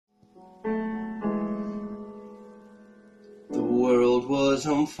was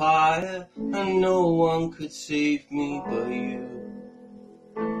on fire, and no one could save me but you.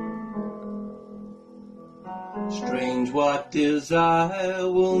 Strange what desire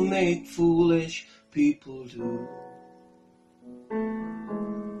will make foolish people do.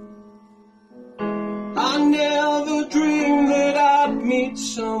 I never dreamed that I'd meet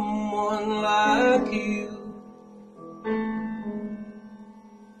someone like you.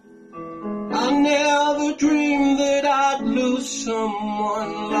 I never dreamed that I'd lose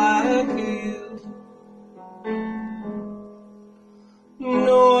someone like you.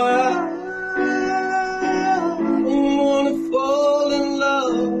 No, I don't wanna fall in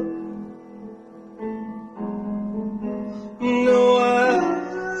love. No, I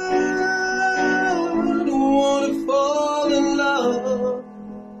don't wanna fall in love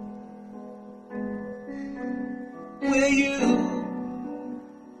with you.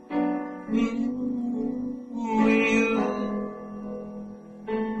 With you.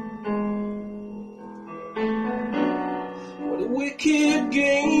 What a wicked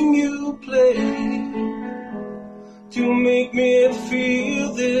game you play to make me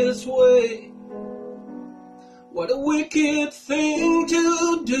feel this way. What a wicked thing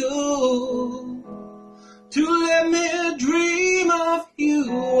to do, to let me dream of you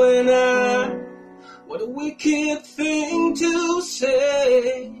and I. What a wicked thing to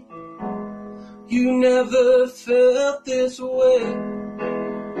say. You never felt this way.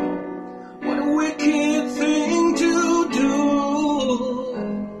 What a wicked thing to do,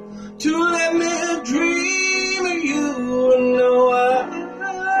 to let me dream of you. And now I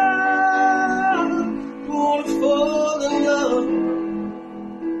wanna fall in love.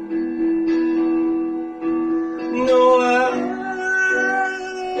 No, I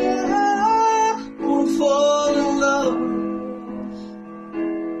wanna fall in love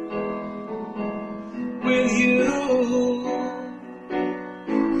with you.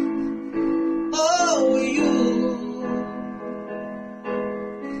 Oh, with you.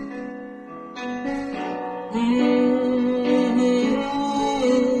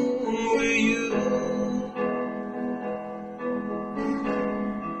 With you.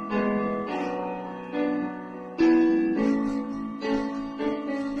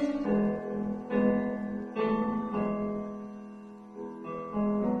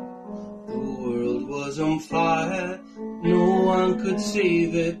 The world was on fire, no one could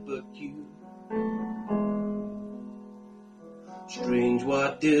save it but you. Strange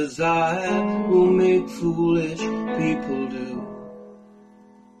what desire will make foolish people do.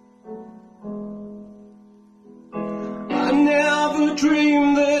 I never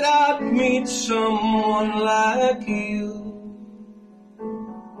dreamed that I'd meet someone like you.